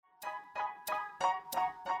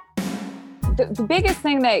The biggest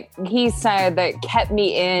thing that he said that kept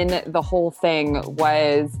me in the whole thing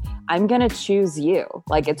was, I'm going to choose you.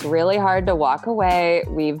 Like, it's really hard to walk away.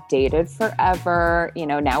 We've dated forever. You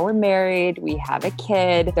know, now we're married. We have a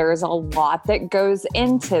kid. There's a lot that goes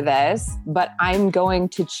into this, but I'm going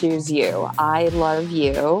to choose you. I love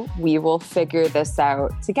you. We will figure this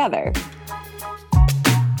out together.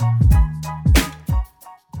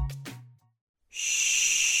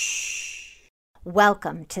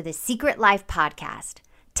 Welcome to the Secret Life Podcast.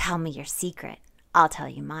 Tell me your secret. I'll tell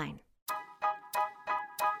you mine.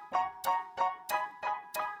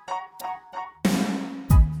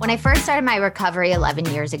 When I first started my recovery 11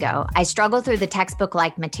 years ago, I struggled through the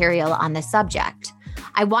textbook-like material on this subject.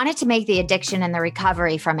 I wanted to make the addiction and the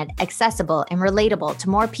recovery from it accessible and relatable to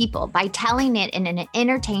more people by telling it in an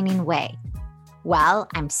entertaining way. Well,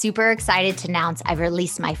 I'm super excited to announce I've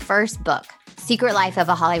released my first book, Secret Life of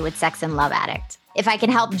a Hollywood Sex and Love Addict. If I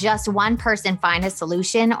can help just one person find a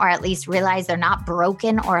solution or at least realize they're not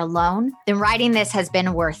broken or alone, then writing this has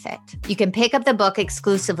been worth it. You can pick up the book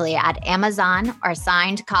exclusively at Amazon or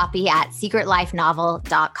signed copy at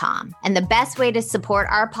secretlifenovel.com. And the best way to support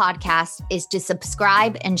our podcast is to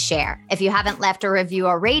subscribe and share. If you haven't left a review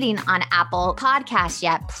or rating on Apple Podcasts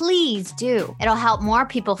yet, please do. It'll help more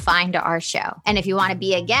people find our show. And if you want to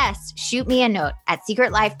be a guest, shoot me a note at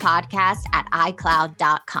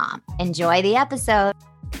secretlifepodcast@icloud.com. Enjoy the episode.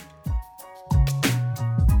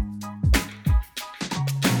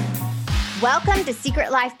 Welcome to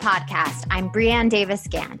Secret Life Podcast. I'm Brianne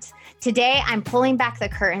Davis-Gant. Today, I'm pulling back the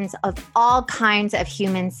curtains of all kinds of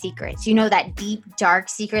human secrets. You know, that deep, dark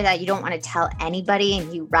secret that you don't want to tell anybody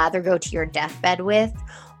and you rather go to your deathbed with?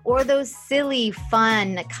 Or those silly,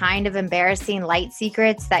 fun, kind of embarrassing light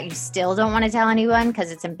secrets that you still don't want to tell anyone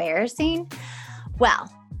because it's embarrassing?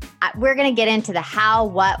 Well, we're going to get into the how,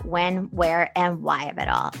 what, when, where, and why of it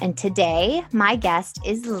all. And today, my guest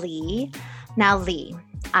is Lee. Now, Lee,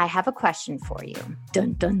 I have a question for you.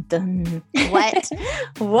 Dun, dun, dun.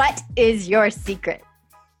 What is your secret?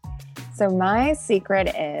 So my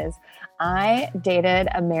secret is I dated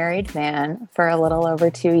a married man for a little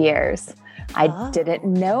over 2 years. I didn't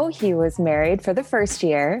know he was married for the first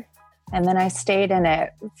year. And then I stayed in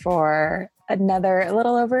it for a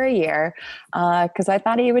little over a year because I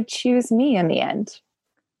thought he would choose me in the end.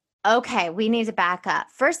 Okay, we need to back up.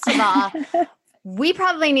 First of all, we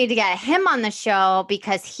probably need to get him on the show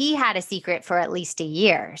because he had a secret for at least a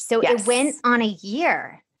year. So It went on a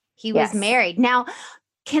year. He was married. Now,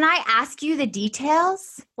 can I ask you the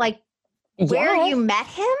details? Like where you met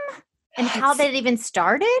him and how that even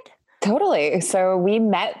started? Totally. So we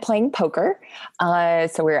met playing poker.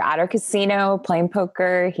 So we were at our casino playing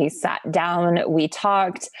poker. He sat down, we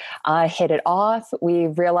talked, hit it off. We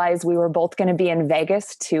realized we were both going to be in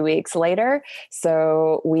Vegas 2 weeks later.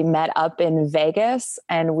 So we met up in Vegas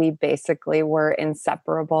and we basically were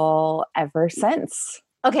inseparable ever since.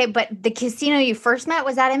 Okay, but the casino you first met,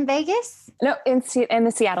 was that in Vegas? No, in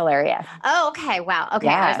the Seattle area. Oh, okay. Wow. Okay.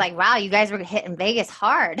 Yeah. I was like, wow, you guys were hitting Vegas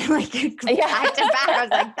hard. Back to back. I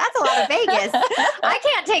was like, that's a lot of Vegas. I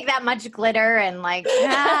can't take that much glitter and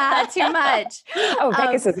too much. Oh,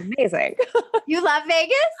 Vegas is amazing. You love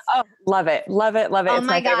Vegas? Oh, love it. Love it. Love it. It's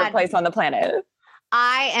my favorite place on the planet.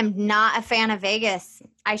 I am not a fan of Vegas.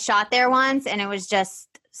 I shot there once and it was just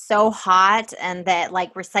so hot and that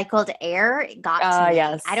recycled air got to me.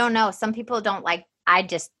 Yes. I don't know. Some people don't I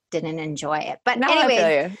just didn't enjoy it. But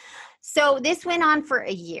anyway, so this went on for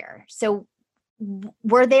a year. So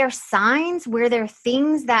were there signs? Were there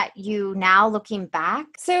things that you now looking back?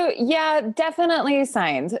 So yeah, definitely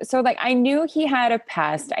signs. So I knew he had a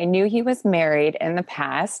past. I knew he was married in the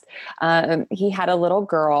past. He had a little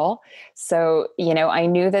girl. So, I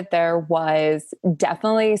knew that there was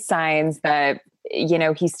definitely signs that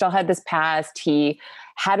he still had this past. He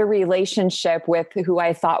had a relationship with who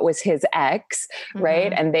I thought was his ex,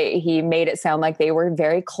 right? And he made it sound like they were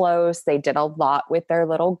very close. They did a lot with their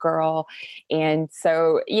little girl. And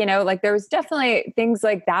so, there was definitely things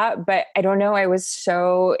like that, but I don't know. I was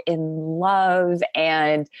so in love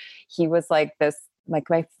and he was this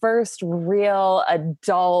my first real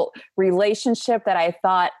adult relationship that I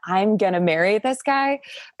thought I'm going to marry this guy.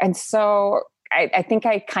 And so I think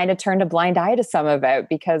I kind of turned a blind eye to some of it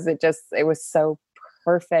because it was so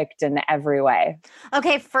perfect in every way.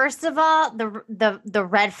 Okay, first of all, the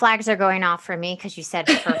red flags are going off for me because you said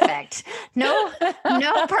perfect. No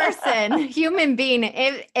person, human being,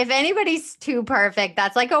 if anybody's too perfect,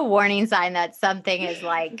 that's like a warning sign that something is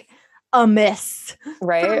amiss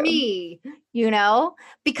for me,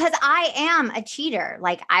 because I am a cheater.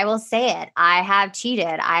 I will say it. I have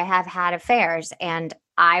cheated. I have had affairs and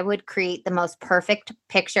I would create the most perfect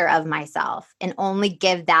picture of myself and only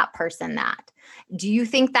give that person that. Do you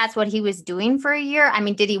think that's what he was doing for a year? I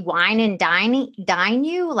mean, did he wine and dine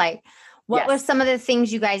you? Like, what were Yes. some of the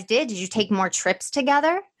things you guys did? Did you take more trips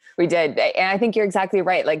together? We did. And I think you're exactly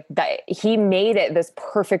right. Like that, he made it this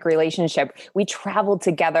perfect relationship. We traveled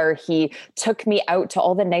together. He took me out to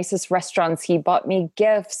all the nicest restaurants. He bought me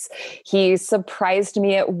gifts. He surprised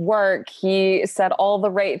me at work. He said all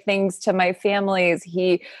the right things to my families.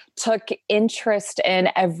 He took interest in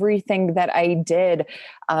everything that I did.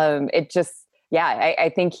 It just, yeah, I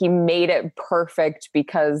think he made it perfect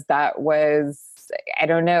because that was, I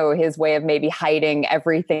don't know, his way of maybe hiding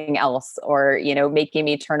everything else or, making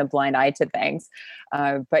me turn a blind eye to things.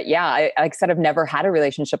 But yeah, like I said, I've never had a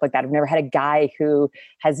relationship like that. I've never had a guy who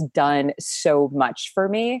has done so much for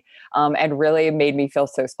me and really made me feel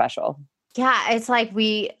so special. Yeah, it's like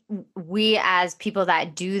we as people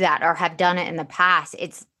that do that or have done it in the past,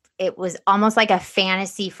 it was almost like a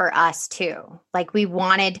fantasy for us too. Like we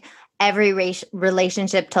wanted every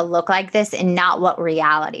relationship to look like this and not what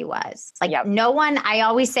reality was. Like Yep. I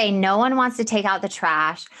always say no one wants to take out the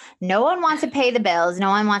trash. No one wants to pay the bills. No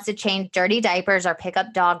one wants to change dirty diapers or pick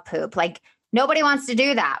up dog poop. Like nobody wants to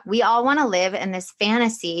do that. We all want to live in this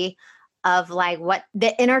fantasy of like what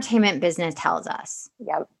the entertainment business tells us.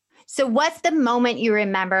 Yep. So what's the moment you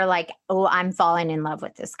remember like, oh, I'm falling in love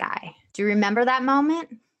with this guy? Do you remember that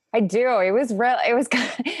moment? I do. It was real. It was,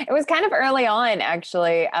 it was kind of early on,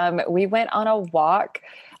 actually. We went on a walk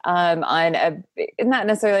on not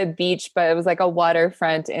necessarily a beach, but it was like a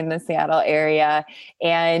waterfront in the Seattle area.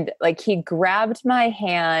 And like he grabbed my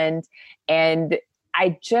hand and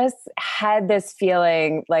I just had this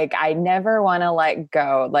feeling like I never want to let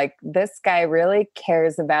go. Like this guy really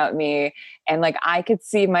cares about me. And like I could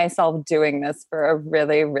see myself doing this for a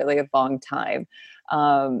really, really long time.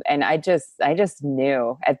 And I just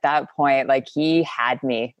knew at that point, like he had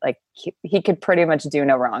me, like he could pretty much do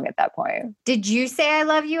no wrong at that point. Did you say I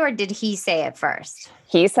love you or did he say it first?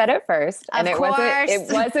 He said it first and Of it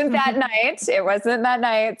wasn't that night. It wasn't that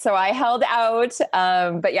night. So I held out.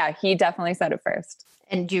 But yeah, he definitely said it first.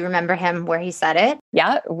 And do you remember him where he said it?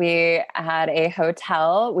 Yeah, we had a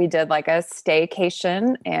hotel. We did like a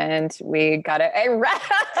staycation and we got it. I'm rolling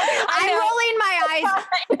my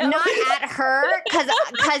eyes, not at her, because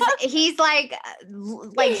he's like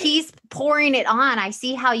he's pouring it on. I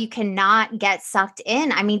see how you cannot get sucked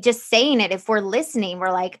in. I mean, just saying it, if we're listening,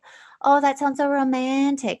 we're like, oh, that sounds so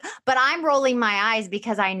romantic. But I'm rolling my eyes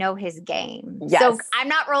because I know his game. Yes. So I'm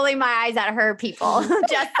not rolling my eyes at her, people,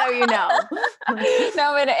 just so you know.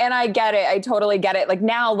 No, and I get it. I totally get it. Like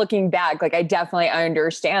now looking back, like I definitely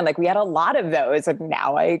understand, like we had a lot of those and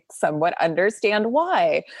now I somewhat understand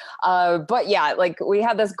why. But yeah, like we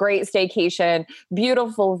had this great staycation,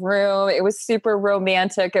 beautiful room. It was super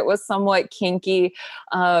romantic. It was somewhat kinky,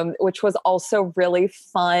 which was also really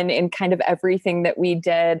fun in kind of everything that we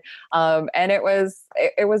did. And it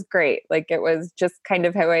was great. Like it was just kind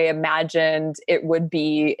of how I imagined it would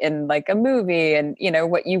be in like a movie and,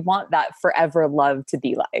 what you want that forever love to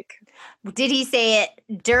be like. Did he say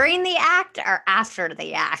it during the act or after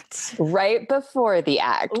the act? Right before the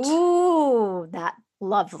act. Ooh, that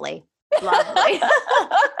lovely. Lovely.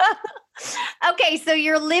 Okay. So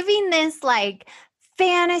you're living this like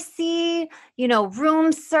fantasy,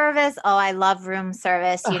 room service. Oh, I love room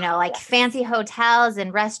service, like fancy hotels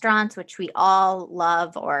and restaurants, which we all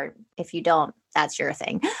love, or if you don't, that's your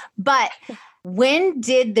thing. But when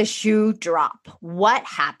did the shoe drop? What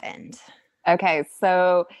happened? Okay,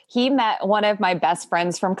 so he met one of my best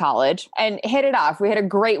friends from college and hit it off. We had a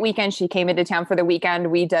great weekend. She came into town for the weekend.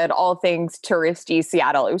 We did all things touristy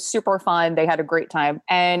Seattle. It was super fun. They had a great time.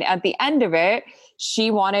 And at the end of it, she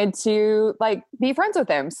wanted to like be friends with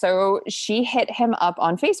him. So she hit him up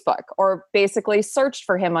on Facebook or basically searched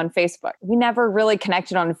for him on Facebook. We never really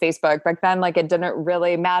connected on Facebook. Back then, like it didn't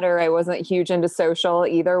really matter. I wasn't huge into social,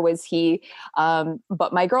 either was he.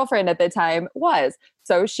 But my girlfriend at the time was.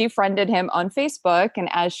 So she friended him on Facebook. And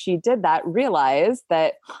as she did that, realized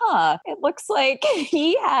that, it looks like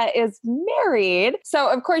he is married. So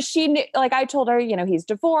of course she knew, like I told her, he's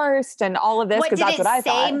divorced and all of this because that's what I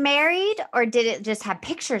thought. Did it say married or did it just have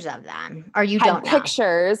pictures of them? Or you had don't know?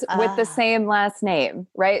 Pictures with the same last name,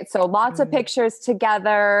 right? So lots of pictures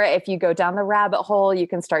together. If you go down the rabbit hole, you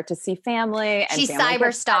can start to see family. And she family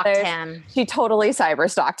cyber stalked him. She totally cyber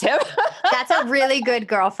stalked him. That's a really good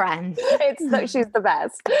girlfriend. She's the best.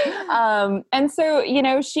 And so,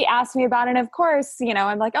 she asked me about it. And of course,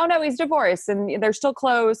 I'm like, oh no, he's divorced and they're still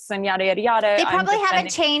close and yada, yada, yada. They probably haven't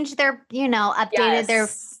changed their, updated their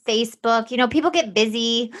Facebook. People get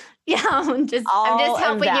busy. I'm just All of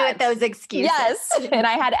helping you with that. those excuses. Yes. And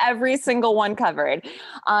I had every single one covered.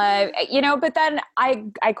 But then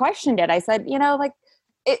I questioned it. I said, like,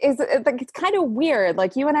 it's kind of weird.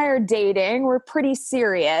 Like, you and I are dating, we're pretty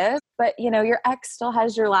serious, but your ex still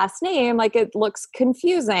has your last name. Like, it looks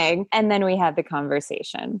confusing. And then we had the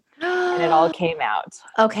conversation and it all came out.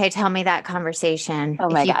 Okay, tell me that conversation Oh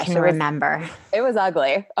if my you gosh. can remember. It was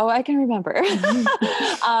ugly. Oh, I can remember.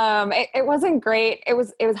 It wasn't great. It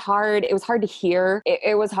was hard. It was hard to hear.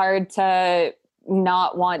 It was hard to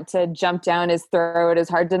not want to jump down his throat. It was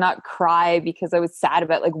hard to not cry because I was sad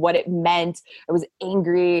about like what it meant. I was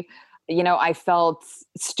angry. I felt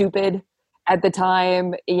stupid at the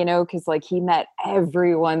time, because like he met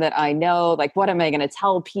everyone that I know. Like, what am I going to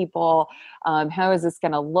tell people? How is this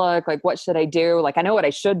going to look? Like, what should I do? Like, I know what I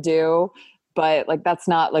should do, but like, that's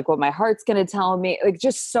not like what my heart's going to tell me. Like,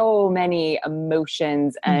 just so many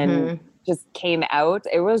emotions and just came out.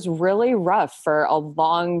 It was really rough for a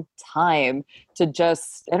long time to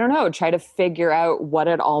just, I don't know, try to figure out what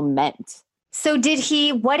it all meant. So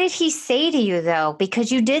what did he say to you though?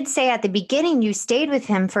 Because you did say at the beginning you stayed with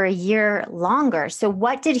him for a year longer. So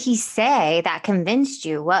what did he say that convinced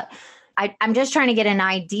you? I'm just trying to get an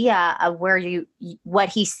idea of what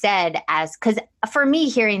he said because for me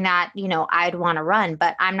hearing that, I'd want to run,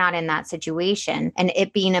 but I'm not in that situation. And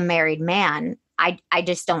it being a married man, I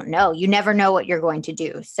just don't know. You never know what you're going to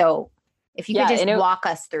do. So if you could just walk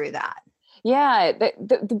us through that. Yeah.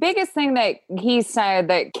 The biggest thing that he said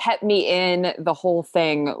that kept me in the whole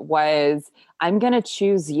thing was, I'm going to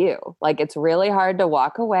choose you. Like, it's really hard to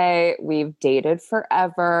walk away. We've dated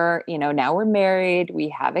forever. Now we're married. We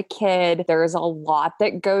have a kid. There's a lot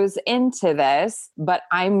that goes into this, but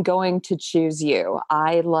I'm going to choose you.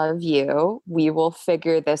 I love you. We will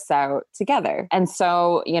figure this out together. And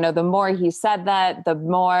so, the more he said that, the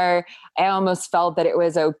more I almost felt that it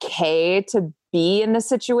was okay to be in the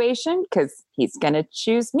situation because he's going to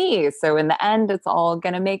choose me. So in the end, it's all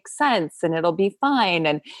going to make sense and it'll be fine.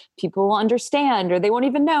 And people will understand or they won't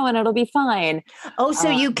even know and it'll be fine. Oh, so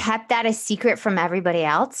you kept that a secret from everybody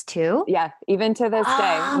else too? Yeah. Even to this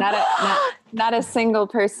day, not a single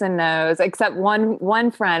person knows except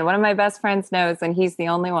one friend, one of my best friends knows, and he's the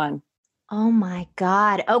only one. Oh my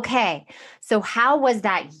God. Okay. So how was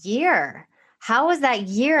that year? How was that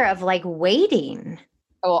year of like waiting?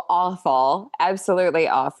 Oh, awful. Absolutely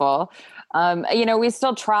awful. We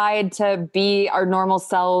still tried to be our normal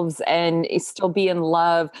selves and still be in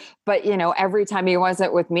love. But, every time he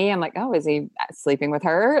wasn't with me, I'm like, oh, is he sleeping with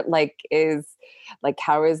her?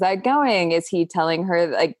 How is that going? Is he telling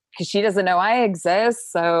her because she doesn't know I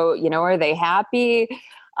exist. So, are they happy?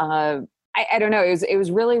 I don't know. It was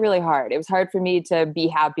really, really hard. It was hard for me to be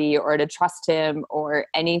happy or to trust him or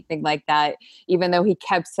anything like that, even though he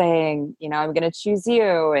kept saying, I'm going to choose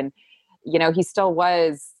you. And, he still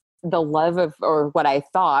was the love of, or what I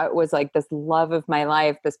thought was like this love of my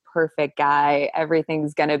life, this perfect guy.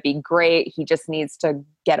 Everything's going to be great. He just needs to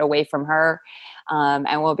get away from her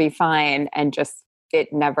and we'll be fine. And just,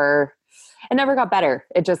 it never got better.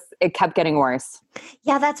 It kept getting worse.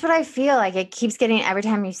 Yeah, that's what I feel like. It keeps getting every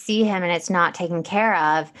time you see him and it's not taken care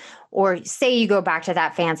of. Or say you go back to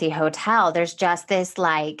that fancy hotel, there's just this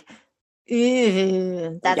like,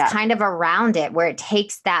 that's kind of around it where it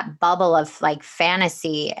takes that bubble of like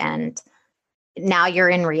fantasy and now you're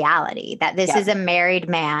in reality that this is a married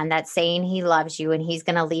man that's saying he loves you and he's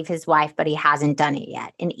going to leave his wife, but he hasn't done it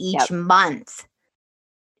yet. And each month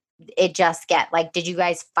it just did you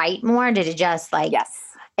guys fight more? Did it just yes.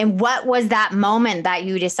 And what was that moment that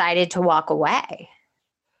you decided to walk away?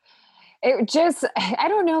 I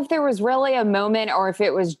don't know if there was really a moment or if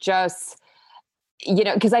it was just,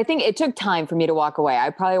 because I think it took time for me to walk away.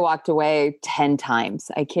 I probably walked away 10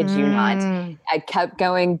 times. I kid you not. I kept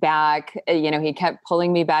going back, he kept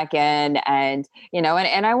pulling me back in and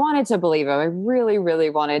I wanted to believe him. I really,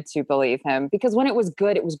 really wanted to believe him because when it was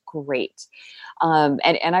good, it was great.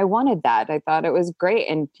 And I wanted that. I thought it was great.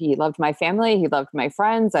 And he loved my family. He loved my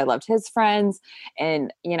friends. I loved his friends.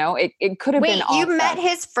 And, it could have been awesome. You met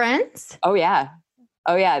his friends? Oh, yeah.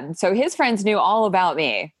 Oh, yeah. So his friends knew all about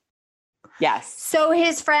me. Yes. So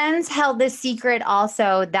his friends held the secret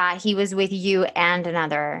also that he was with you and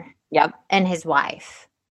another. Yep. And his wife.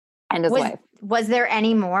 And his wife. Was there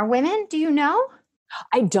any more women? Do you know?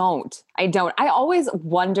 I don't. I always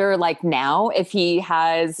wonder now if he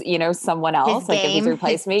has, someone else, if he's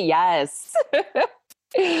replaced me. Yes.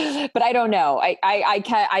 But I don't know.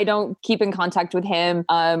 I don't keep in contact with him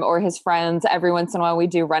or his friends. Every once in a while we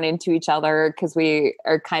do run into each other because we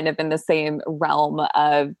are kind of in the same realm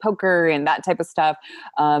of poker and that type of stuff.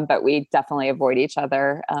 But we definitely avoid each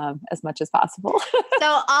other as much as possible.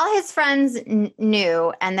 So all his friends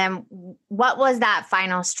knew. And then what was that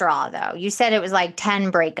final straw though? You said it was like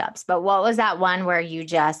 10 breakups, but what was that one where you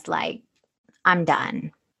just like, I'm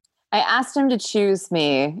done? I asked him to choose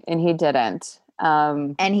me and he didn't.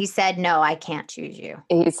 And he said, no, I can't choose you.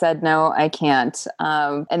 He said, no, I can't.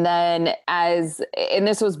 And then and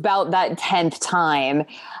this was about that 10th time,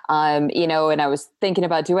 and I was thinking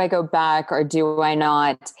about, do I go back or do I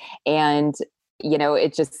not? And,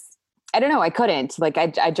 it just, I don't know. I couldn't. Like,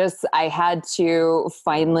 I had to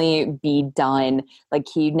finally be done. Like,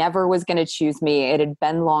 he never was going to choose me. It had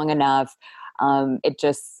been long enough.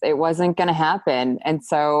 It wasn't going to happen. And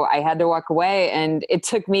so I had to walk away, and it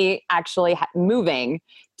took me actually moving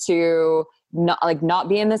to not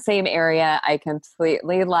be in the same area. I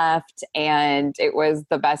completely left, and it was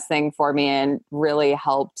the best thing for me and really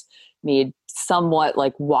helped me somewhat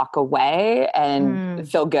like walk away and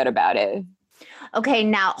feel good about it. Okay.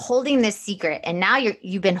 Now holding this secret, and now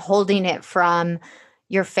you've been holding it from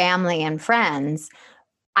your family and friends.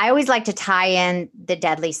 I always like to tie in the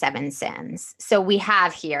deadly 7 sins. So we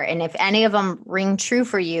have here, and if any of them ring true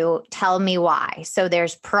for you, tell me why. So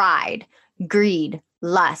there's pride, greed,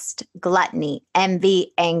 lust, gluttony,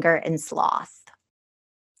 envy, anger, and sloth.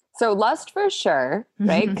 So lust for sure,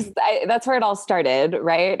 right? Because that's where it all started,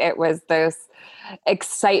 right? It was this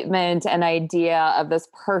excitement and idea of this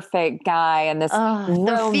perfect guy and this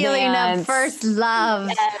the feeling of first love.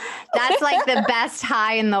 Yes. That's like the best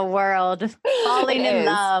high in the world. Falling in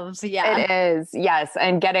love. Yeah. It is. Yes.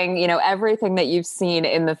 And getting, everything that you've seen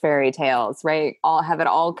in the fairy tales, right? Have it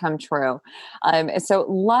all come true. So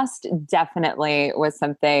lust definitely was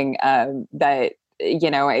something that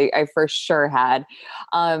I for sure had,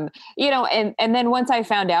 and then once I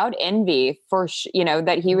found out envy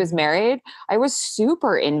that he was married, I was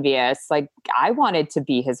super envious. Like, I wanted to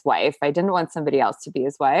be his wife. I didn't want somebody else to be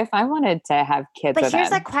his wife. I wanted to have kids with him. But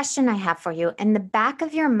here's a question I have for you. In the back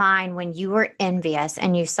of your mind, when you were envious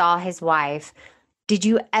and you saw his wife, did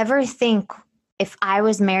you ever think, if I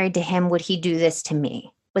was married to him, would he do this to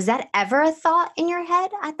me? Was that ever a thought in your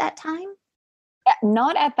head at that time?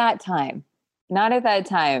 Not at that time. Not at that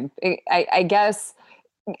time. I guess,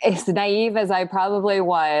 as naive as I probably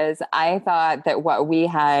was, I thought that what we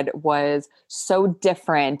had was so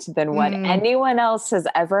different than what anyone else has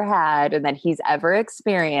ever had and that he's ever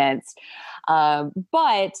experienced.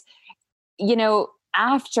 But,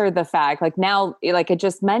 after the fact, like now, like I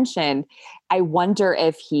just mentioned, I wonder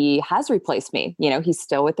if he has replaced me. He's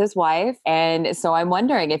still with his wife. And so I'm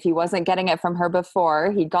wondering if he wasn't getting it from her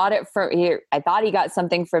before. He got it I thought he got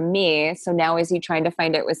something from me. So now is he trying to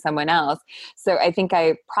find it with someone else? So I think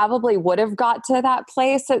I probably would have got to that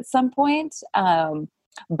place at some point.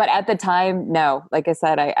 But at the time, no. Like I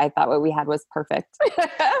said, I thought what we had was perfect.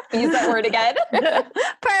 Use that word again.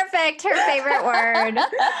 Perfect. Her favorite word.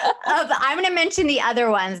 I'm going to mention the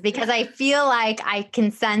other ones because I feel like I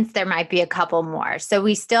can sense there might be a couple more. So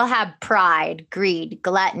we still have pride, greed,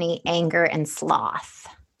 gluttony, anger, and sloth.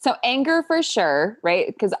 So anger for sure, right?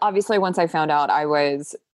 Because obviously once I found out, I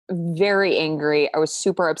was very angry. I was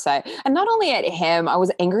super upset. And not only at him, I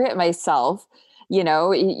was angry at myself.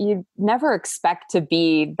 You never expect to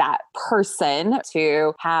be that person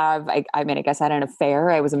to have, I guess I had an affair.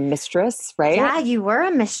 I was a mistress, right? Yeah, you were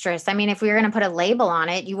a mistress. I mean, if we were going to put a label on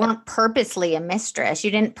it, you weren't purposely a mistress.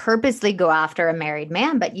 You didn't purposely go after a married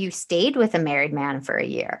man, but you stayed with a married man for a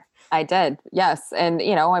year. I did. Yes. And,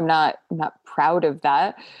 I'm not proud of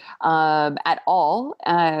that at all.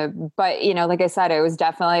 But, like I said, I was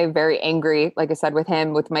definitely very angry, like I said, with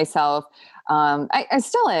him, with myself. I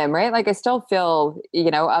still am, right? Like I still feel,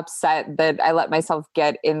 upset that I let myself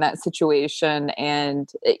get in that situation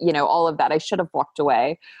and, all of that. I should have walked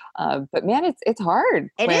away. But man, it's hard.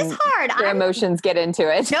 It is hard. Your emotions get into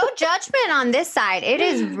it. No judgment on this side. It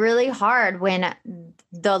is really hard when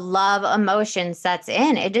the love emotion sets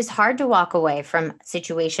in. It is hard to walk away from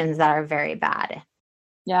situations that are very bad.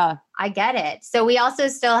 Yeah. I get it. So we also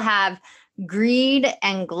still have greed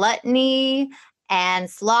and gluttony and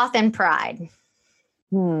sloth and pride.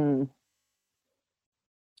 I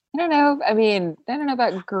don't know. I mean, I don't know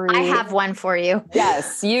about greed. I have one for you.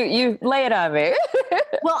 Yes, you lay it on me.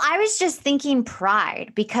 Well, I was just thinking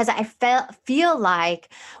pride because I feel like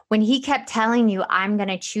when he kept telling you, I'm going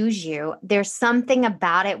to choose you, there's something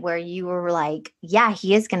about it where you were like, yeah,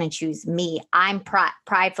 he is going to choose me. I'm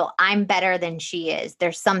prideful. I'm better than she is.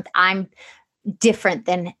 I'm different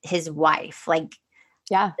than his wife. Like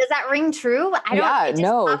Yeah. Does that ring true? Yeah, It just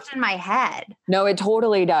no. popped in my head. No, it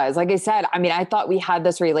totally does. Like I said, I mean, I thought we had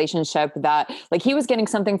this relationship that like he was getting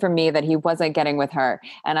something from me that he wasn't getting with her.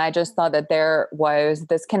 And I just thought that there was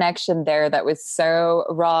this connection there that was so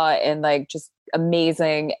raw and like just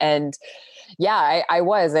amazing. And yeah, I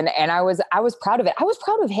was, and I was proud of it. I was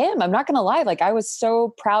proud of him. I'm not going to lie. Like I was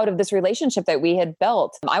so proud of this relationship that we had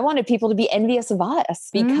built. I wanted people to be envious of us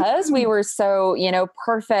because we were so,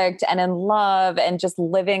 perfect and in love and just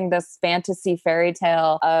living this fantasy fairy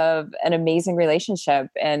tale of an amazing relationship.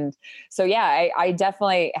 And so, yeah, I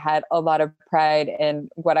definitely had a lot of pride in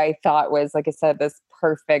what I thought was, like I said, this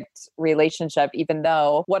perfect relationship, even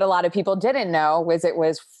though what a lot of people didn't know was it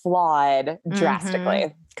was flawed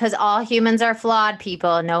drastically. Because all humans are flawed,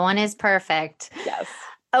 people. No one is perfect. Yes.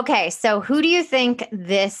 Okay, so who do you think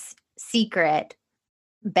this secret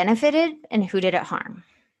benefited and who did it harm?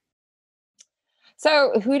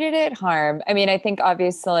 So who did it harm? I mean, I think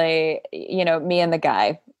obviously, me and the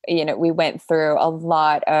guy, we went through a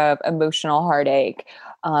lot of emotional heartache.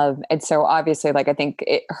 And so obviously, like, I think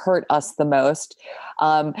it hurt us the most.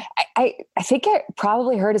 I think it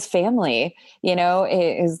probably hurt his family.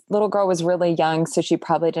 His little girl was really young, so she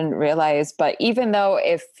probably didn't realize. But even though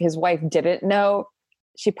if his wife didn't know,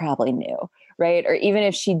 she probably knew, right? Or even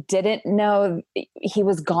if she didn't know, he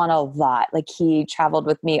was gone a lot. Like he traveled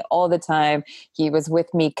with me all the time. He was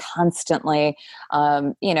with me constantly.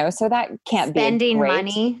 So that can't Spending be great.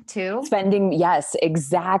 money too. Spending, yes,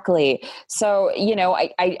 exactly. So,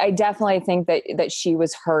 I definitely think that she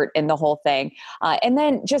was hurt in the whole thing. And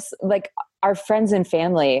then just like our friends and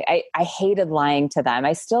family, I hated lying to them.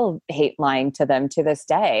 I still hate lying to them to this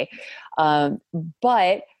day.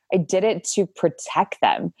 But I did it to protect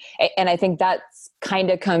them. And I think that's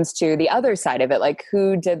kind of comes to the other side of it. Like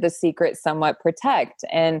who did the secret somewhat protect?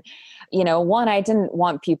 And, one, I didn't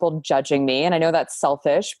want people judging me. And I know that's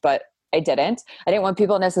selfish, but I didn't. I didn't want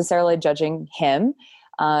people necessarily judging him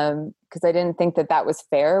because I didn't think that was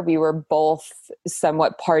fair. We were both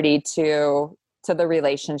somewhat party to the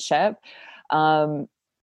relationship. And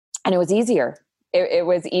it was easier. It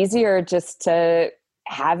was easier just to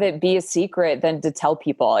have it be a secret than to tell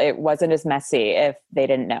people. It wasn't as messy if they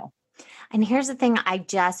didn't know. And here's the thing,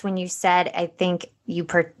 when you said, I think you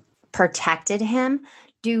protected him.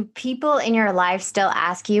 Do people in your life still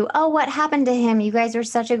ask you, oh, what happened to him? You guys are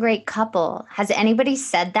such a great couple. Has anybody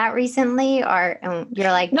said that recently? Or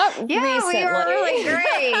you're like, not yeah, recently. We were really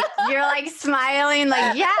great. You're like smiling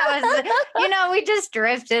like, yeah, it was, we just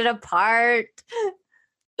drifted apart.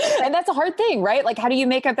 And that's a hard thing, right? Like, how do you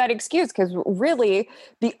make up that excuse? Because really,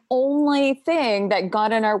 the only thing that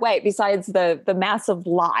got in our way, besides the massive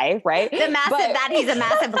lie, right? That he's a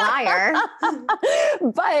massive liar.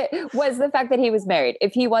 But was the fact that he was married.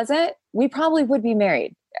 If he wasn't, we probably would be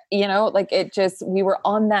married. We were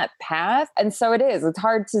on that path. And so it is. It's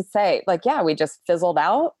hard to say, like, yeah, we just fizzled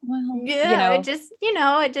out. Well, yeah, it just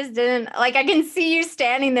didn't, like, I can see you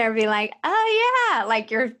standing there being like, oh yeah,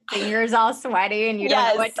 like your fingers all sweaty and you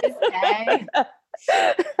don't know what to say.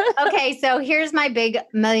 Okay, so here's my big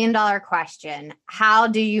 $1 million question. How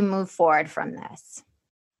do you move forward from this?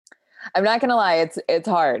 I'm not going to lie. It's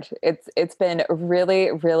hard. It's been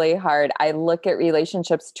really, really hard. I look at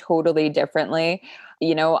relationships totally differently.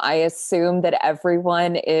 I assume that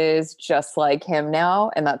everyone is just like him now,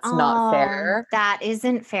 and that's not fair. That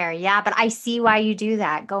isn't fair. Yeah, but I see why you do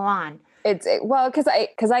that. Go on. Because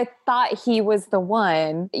I thought he was the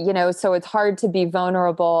one, so it's hard to be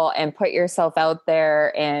vulnerable and put yourself out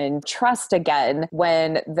there and trust again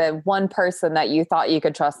when the one person that you thought you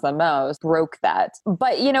could trust the most broke that.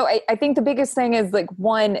 But, I think the biggest thing is like,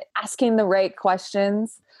 one, asking the right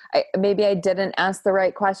questions. Maybe I didn't ask the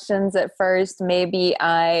right questions at first. Maybe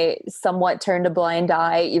I somewhat turned a blind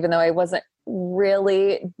eye, even though I wasn't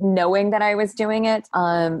really knowing that I was doing it.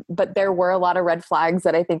 But there were a lot of red flags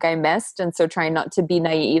that I think I missed. And so trying not to be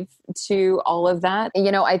naive to all of that.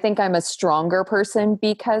 I think I'm a stronger person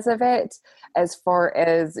because of it. As far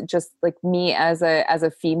as just like me as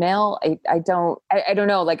a female, I don't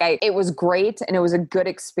know. Like it was great and it was a good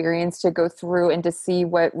experience to go through and to see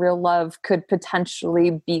what real love could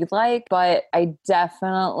potentially be like. But I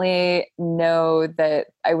definitely know that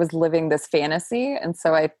I was living this fantasy. And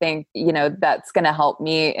so I think, that's going to help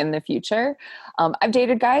me in the future. I've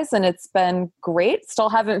dated guys and it's been great. Still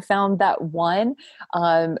haven't found that one.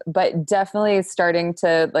 But definitely starting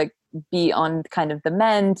to like be on kind of the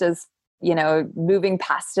mend as, moving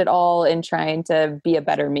past it all and trying to be a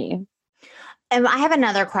better me. And I have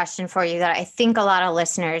another question for you that I think a lot of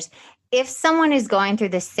listeners, if someone is going through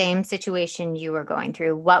the same situation you were going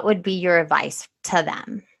through, what would be your advice to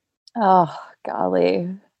them? Oh,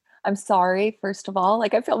 golly. I'm sorry, first of all.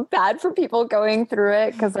 Like, I feel bad for people going through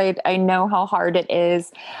it because I know how hard it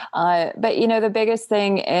is. But, the biggest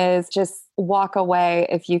thing is just walk away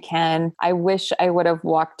if you can. I wish I would have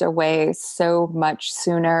walked away so much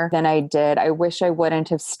sooner than I did. I wish I wouldn't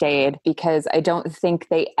have stayed because I don't think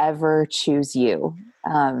they ever choose you.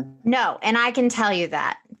 No, and I can tell you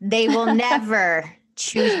that they will never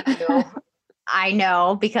choose you. I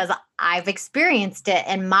know because I've experienced it.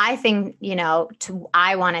 And my thing,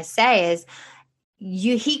 I want to say is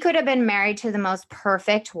he could have been married to the most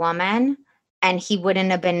perfect woman and he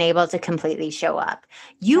wouldn't have been able to completely show up.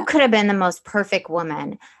 You could have been the most perfect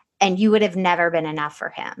woman and you would have never been enough for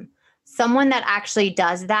him. Someone that actually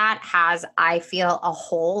does that has, I feel, a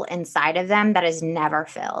hole inside of them that is never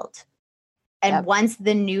filled. And once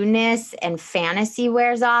the newness and fantasy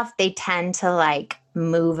wears off, they tend to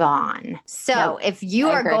move on. So if you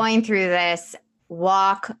are going through this,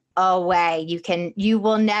 walk away. You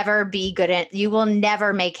will never be good you will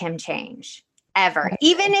never make him change ever.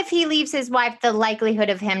 Even if he leaves his wife, the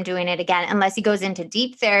likelihood of him doing it again, unless he goes into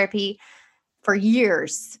deep therapy for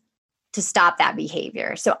years to stop that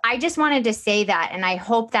behavior. So I just wanted to say that. And I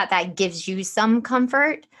hope that gives you some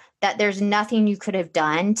comfort that there's nothing you could have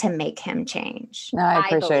done to make him change. No, I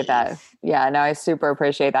appreciate that. Yeah, no, I super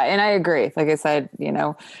appreciate that. And I agree. Like I said,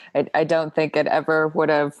 I don't think it ever would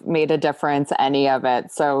have made a difference, any of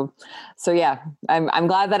it. So yeah, I'm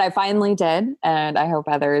glad that I finally did. And I hope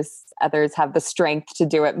others have the strength to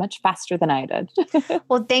do it much faster than I did.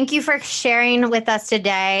 Well, thank you for sharing with us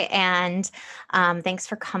today. And thanks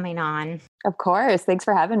for coming on. Of course. Thanks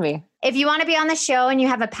for having me. If you want to be on the show and you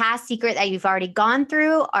have a past secret that you've already gone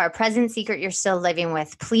through or a present secret you're still living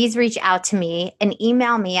with, please reach out to me and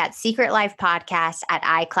email me at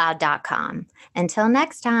secretlifepodcast@icloud.com. Until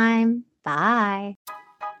next time, bye.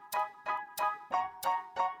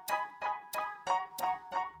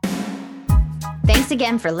 Thanks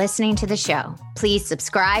again for listening to the show. Please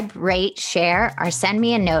subscribe, rate, share, or send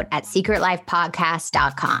me a note at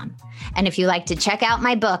secretlifepodcast.com. And if you like to check out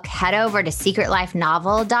my book, head over to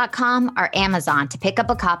secretlifenovel.com or Amazon to pick up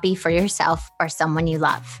a copy for yourself or someone you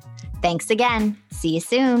love. Thanks again. See you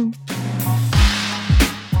soon.